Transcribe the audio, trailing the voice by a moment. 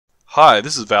Hi,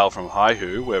 this is Val from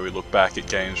Hihu, where we look back at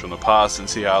games from the past and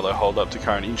see how they hold up to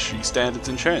current industry standards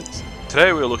and trends.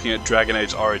 Today we are looking at Dragon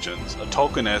Age Origins, a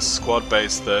Tolkien-esque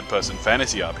squad-based third-person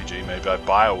fantasy RPG made by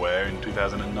Bioware in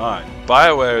 2009.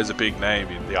 Bioware is a big name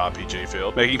in the RPG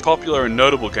field, making popular and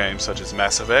notable games such as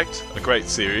Mass Effect, a great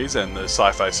series and the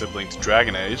sci-fi sibling to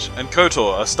Dragon Age, and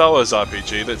KOTOR, a Star Wars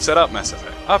RPG that set up Mass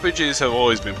Effect. RPGs have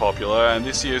always been popular, and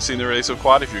this year has seen the release of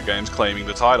quite a few games claiming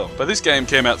the title. But this game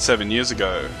came out 7 years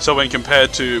ago, so when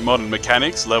compared to modern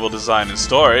mechanics, level design and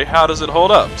story, how does it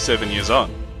hold up 7 years on?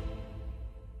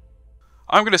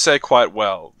 I'm going to say quite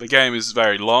well. The game is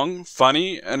very long,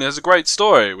 funny, and has a great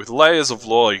story, with layers of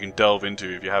lore you can delve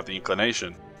into if you have the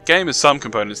inclination. The game has some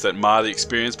components that mar the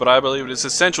experience, but I believe it is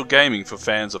essential gaming for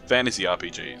fans of fantasy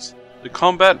RPGs. The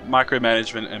combat,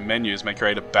 micromanagement, and menus may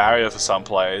create a barrier for some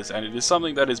players, and it is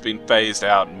something that has been phased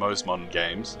out in most modern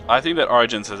games. I think that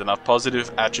Origins has enough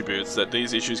positive attributes that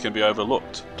these issues can be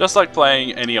overlooked. Just like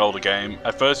playing any older game,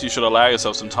 at first you should allow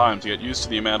yourself some time to get used to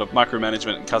the amount of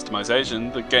micromanagement and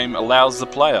customization the game allows the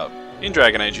player. In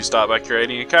Dragon Age, you start by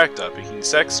creating a character, picking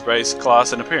sex, race,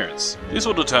 class, and appearance. This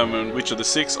will determine which of the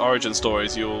 6 origin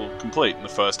stories you will complete in the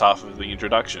first half of the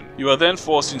introduction. You are then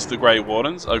forced into the Grey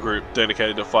Wardens, a group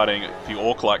dedicated to fighting the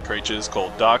orc-like creatures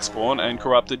called Darkspawn and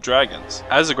corrupted dragons.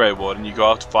 As a Grey Warden, you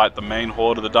go out to fight the main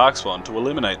horde of the Darkspawn to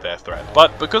eliminate their threat.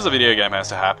 But because a video game has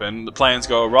to happen, the plans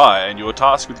go awry, and you are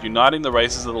tasked with uniting the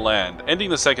races of the land,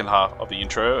 ending the second half of the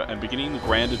intro and beginning the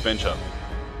grand adventure.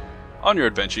 On your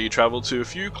adventure, you travel to a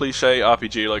few cliché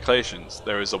RPG locations.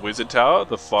 There is a wizard tower,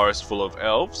 the forest full of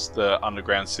elves, the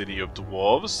underground city of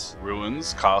dwarves,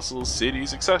 ruins, castles,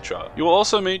 cities, etc. You will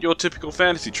also meet your typical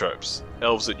fantasy tropes.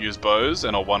 Elves that use bows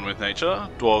and are one with nature,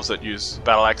 dwarves that use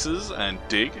battle axes and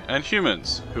dig, and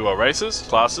humans, who are racist,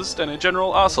 classist, and in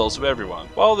general arseholes to everyone.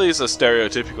 While these are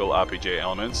stereotypical RPG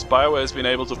elements, Bioware has been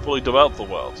able to fully develop the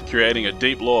world, creating a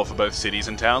deep lore for both cities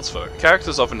and townsfolk.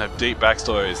 Characters often have deep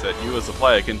backstories that you as the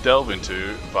player can delve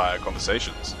into via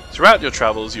conversations. Throughout your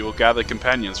travels, you will gather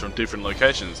companions from different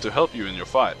locations to help you in your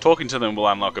fight. Talking to them will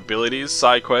unlock abilities,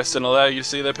 side quests, and allow you to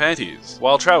see their panties.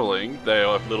 While traveling, they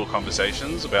have little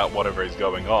conversations about whatever is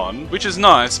going on, which is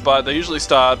nice, but they usually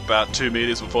start about 2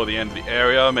 meters before the end of the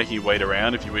area, making you wait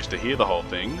around if you wish to hear the whole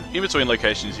thing. In between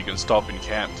locations, you can stop and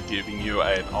camp, giving you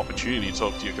an opportunity to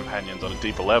talk to your companions on a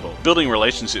deeper level. Building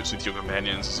relationships with your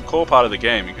companions is a core part of the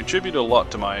game and contributed a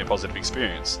lot to my positive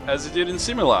experience, as it did in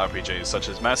similar RPGs such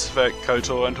as Mass Effect,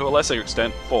 KOTOR, and to a lesser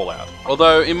extent, Fallout.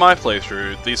 Although, in my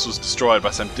playthrough, this was destroyed by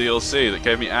some DLC that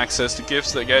gave me access to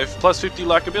gifts that gave plus 50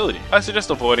 likability. I suggest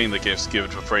avoiding the gifts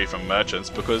given for free from merchants,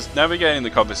 because navigating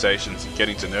the conversations and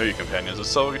getting to know your companions is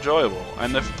so enjoyable,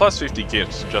 and the plus 50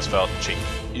 gifts just felt cheap.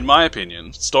 In my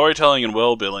opinion, storytelling and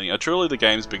world building are truly the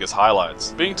game's biggest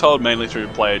highlights, being told mainly through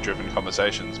player-driven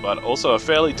conversations, but also a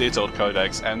fairly detailed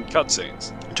codex and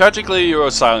cutscenes. Tragically, you're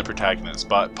a silent protagonist,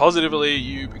 but positively,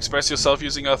 you express yourself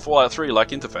using a Fallout 3-like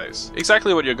interface.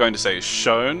 Exactly what you're going to say is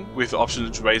shown, with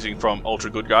options ranging from ultra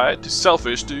good guy to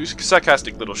selfish to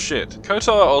sarcastic little shit.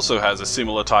 KOTOR also has a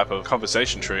similar type of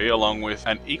conversation tree, along with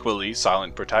an equally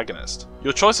silent protagonist.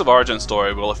 Your choice of origin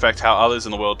story will affect how others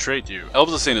in the world treat you.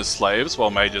 Elves are seen as slaves, while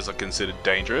mages are considered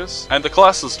dangerous, and the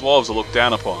classless dwarves are looked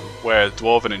down upon, where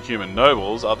dwarven and human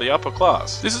nobles are the upper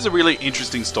class. This is a really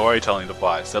interesting storytelling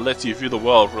device that lets you view the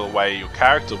world for the way your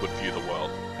character would view the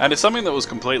world, and it's something that was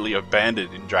completely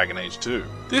abandoned in Dragon Age 2.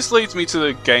 This leads me to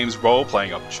the game's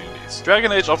role-playing opportunities.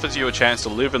 Dragon Age offers you a chance to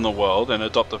live in the world and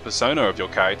adopt the persona of your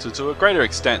character to a greater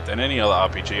extent than any other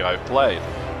RPG I've played.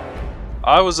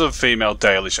 I was a female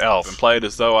Dalish elf and played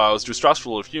as though I was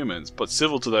distrustful of humans, but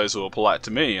civil to those who were polite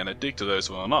to me and a dick to those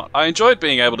who were not. I enjoyed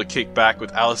being able to kick back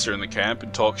with Alistair in the camp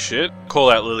and talk shit, call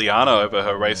out Liliana over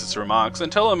her racist remarks,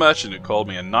 and tell a merchant who called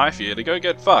me a knife ear to go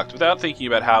get fucked without thinking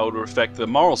about how it would affect the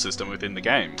moral system within the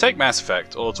game. Take Mass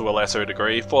Effect, or to a lesser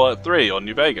degree, Fallout 3 or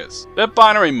New Vegas. Their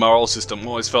binary moral system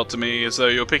always felt to me as though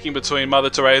you were picking between Mother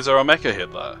Teresa or Mecha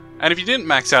Hitler. And if you didn't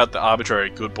max out the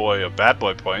arbitrary good boy or bad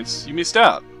boy points, you missed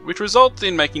out, which results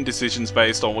in making decisions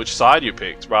based on which side you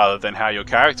picked, rather than how your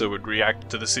character would react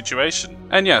to the situation.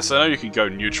 And yes, I know you can go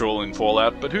neutral in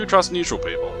Fallout, but who trusts neutral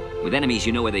people? With enemies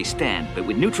you know where they stand, but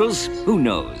with neutrals, who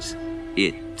knows?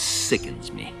 It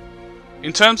sickens me.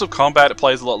 In terms of combat, it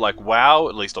plays a lot like WoW,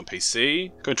 at least on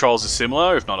PC. Controls are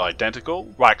similar, if not identical.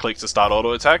 Right click to start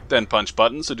auto attack, then punch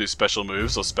buttons to do special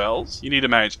moves or spells. You need to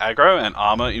manage aggro, and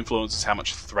armor influences how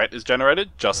much threat is generated,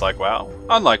 just like WoW.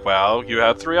 Unlike WoW, you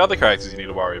have 3 other characters you need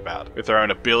to worry about, with their own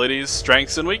abilities,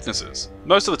 strengths, and weaknesses.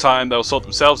 Most of the time they'll sort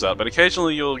themselves out, but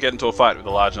occasionally you'll get into a fight with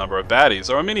a large number of baddies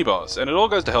or a mini-boss, and it all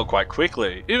goes to hell quite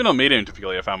quickly. Even on medium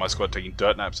difficulty I found my squad taking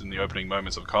dirt naps in the opening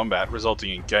moments of combat, resulting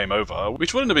in game over,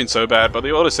 which wouldn't have been so bad, but the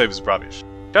autosave is rubbish.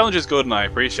 Challenge is good and I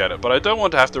appreciate it, but I don't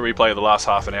want to have to replay the last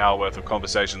half an hour worth of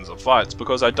conversations or fights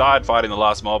because I died fighting the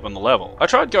last mob on the level. I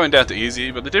tried going down to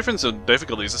easy, but the difference in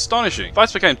difficulty is astonishing.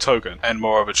 Fights became token, and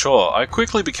more of a chore. I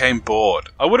quickly became bored.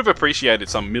 I would have appreciated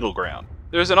some middle ground.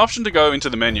 There is an option to go into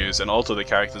the menus and alter the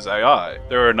character's AI.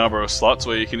 There are a number of slots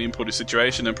where you can input a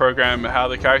situation and program how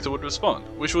the character would respond,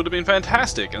 which would have been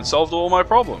fantastic and solved all my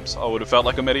problems. I would have felt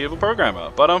like a medieval programmer,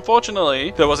 but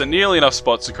unfortunately, there wasn't nearly enough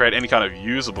spots to create any kind of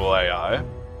usable AI.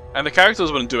 And the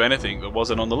characters wouldn't do anything that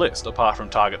wasn't on the list, apart from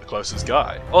target the closest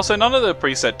guy. Also, none of the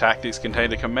preset tactics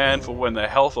contained a command for when their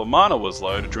health or mana was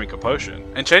low to drink a potion,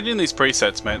 and changing these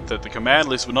presets meant that the command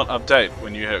list would not update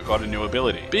when you got a new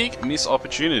ability. Big missed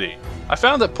opportunity. I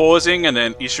found that pausing and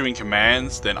then issuing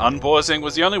commands, then unpausing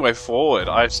was the only way forward.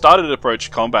 I started to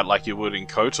approach combat like you would in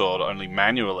KOTOR, only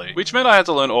manually, which meant I had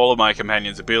to learn all of my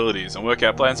companions' abilities and work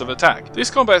out plans of attack.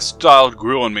 This combat style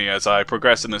grew on me as I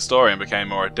progressed in the story and became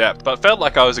more adept, but felt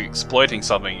like I was exploiting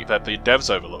something that the devs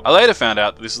overlooked. I later found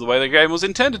out that this is the way the game was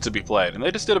intended to be played, and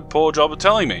they just did a poor job of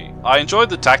telling me. I enjoyed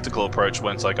the tactical approach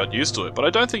once I got used to it, but I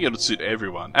don't think it would suit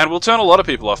everyone, and will turn a lot of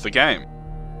people off the game.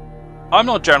 I'm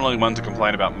not generally one to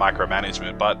complain about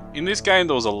micromanagement, but in this game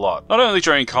there was a lot. Not only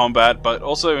during combat, but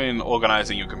also in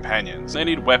organising your companions. They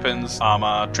need weapons,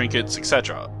 armour, trinkets,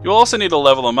 etc. You'll also need to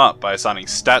level them up by assigning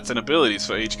stats and abilities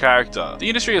for each character. The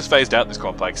industry has phased out this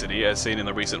complexity, as seen in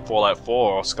the recent Fallout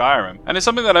 4 or Skyrim, and it's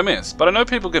something that I miss, but I know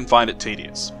people can find it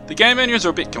tedious. The game menus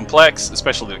are a bit complex,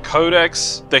 especially the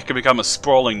codex. They can become a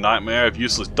sprawling nightmare of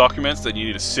useless documents that you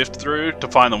need to sift through to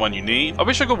find the one you need. I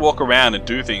wish I could walk around and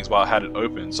do things while I had it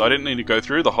open, so I didn't need to go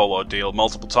through the whole ordeal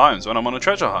multiple times when I'm on a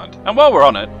treasure hunt. And while we're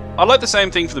on it, I'd like the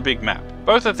same thing for the big map.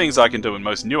 Both are things I can do in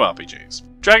most new RPGs.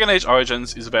 Dragon Age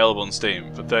Origins is available on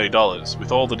Steam for $30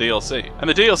 with all the DLC, and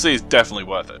the DLC is definitely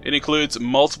worth it. It includes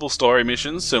multiple story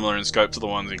missions similar in scope to the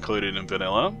ones included in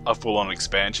vanilla, a full-on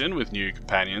expansion with new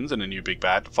companions and a new big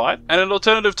bad to fight, and an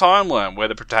alternative timeline where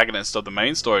the protagonist of the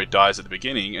main story dies at the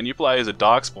beginning and you play as a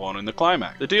Darkspawn in the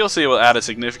climax. The DLC will add a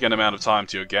significant amount of time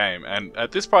to your game, and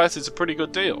at this price it's a pretty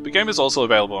good deal. The game is also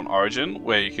available on Origin,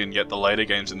 where you can get the later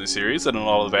games in the series that are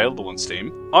not available on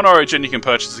Steam. On Origin you can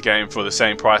purchase the game for the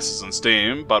same price as on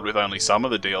Steam, but with only some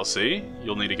of the DLC.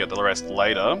 You'll need to get the rest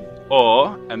later.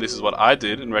 Or, and this is what I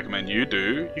did and recommend you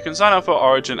do, you can sign up for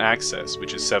Origin Access,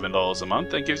 which is $7 a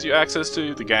month and gives you access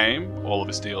to the game, all of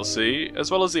its DLC,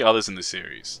 as well as the others in the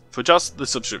series, for just the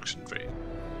subscription fee.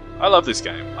 I love this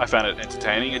game. I found it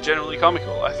entertaining and generally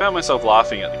comical. I found myself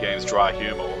laughing at the game's dry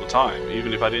humour all the time,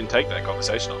 even if I didn't take that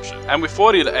conversation option. And with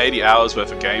 40 to 80 hours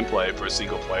worth of gameplay for a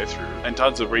single playthrough, and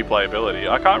tons of replayability,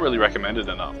 I can't really recommend it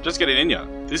enough. Just get it in ya.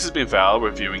 This has been Val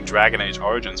reviewing Dragon Age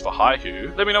Origins for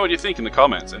Hihu. Let me know what you think in the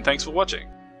comments, and thanks for watching.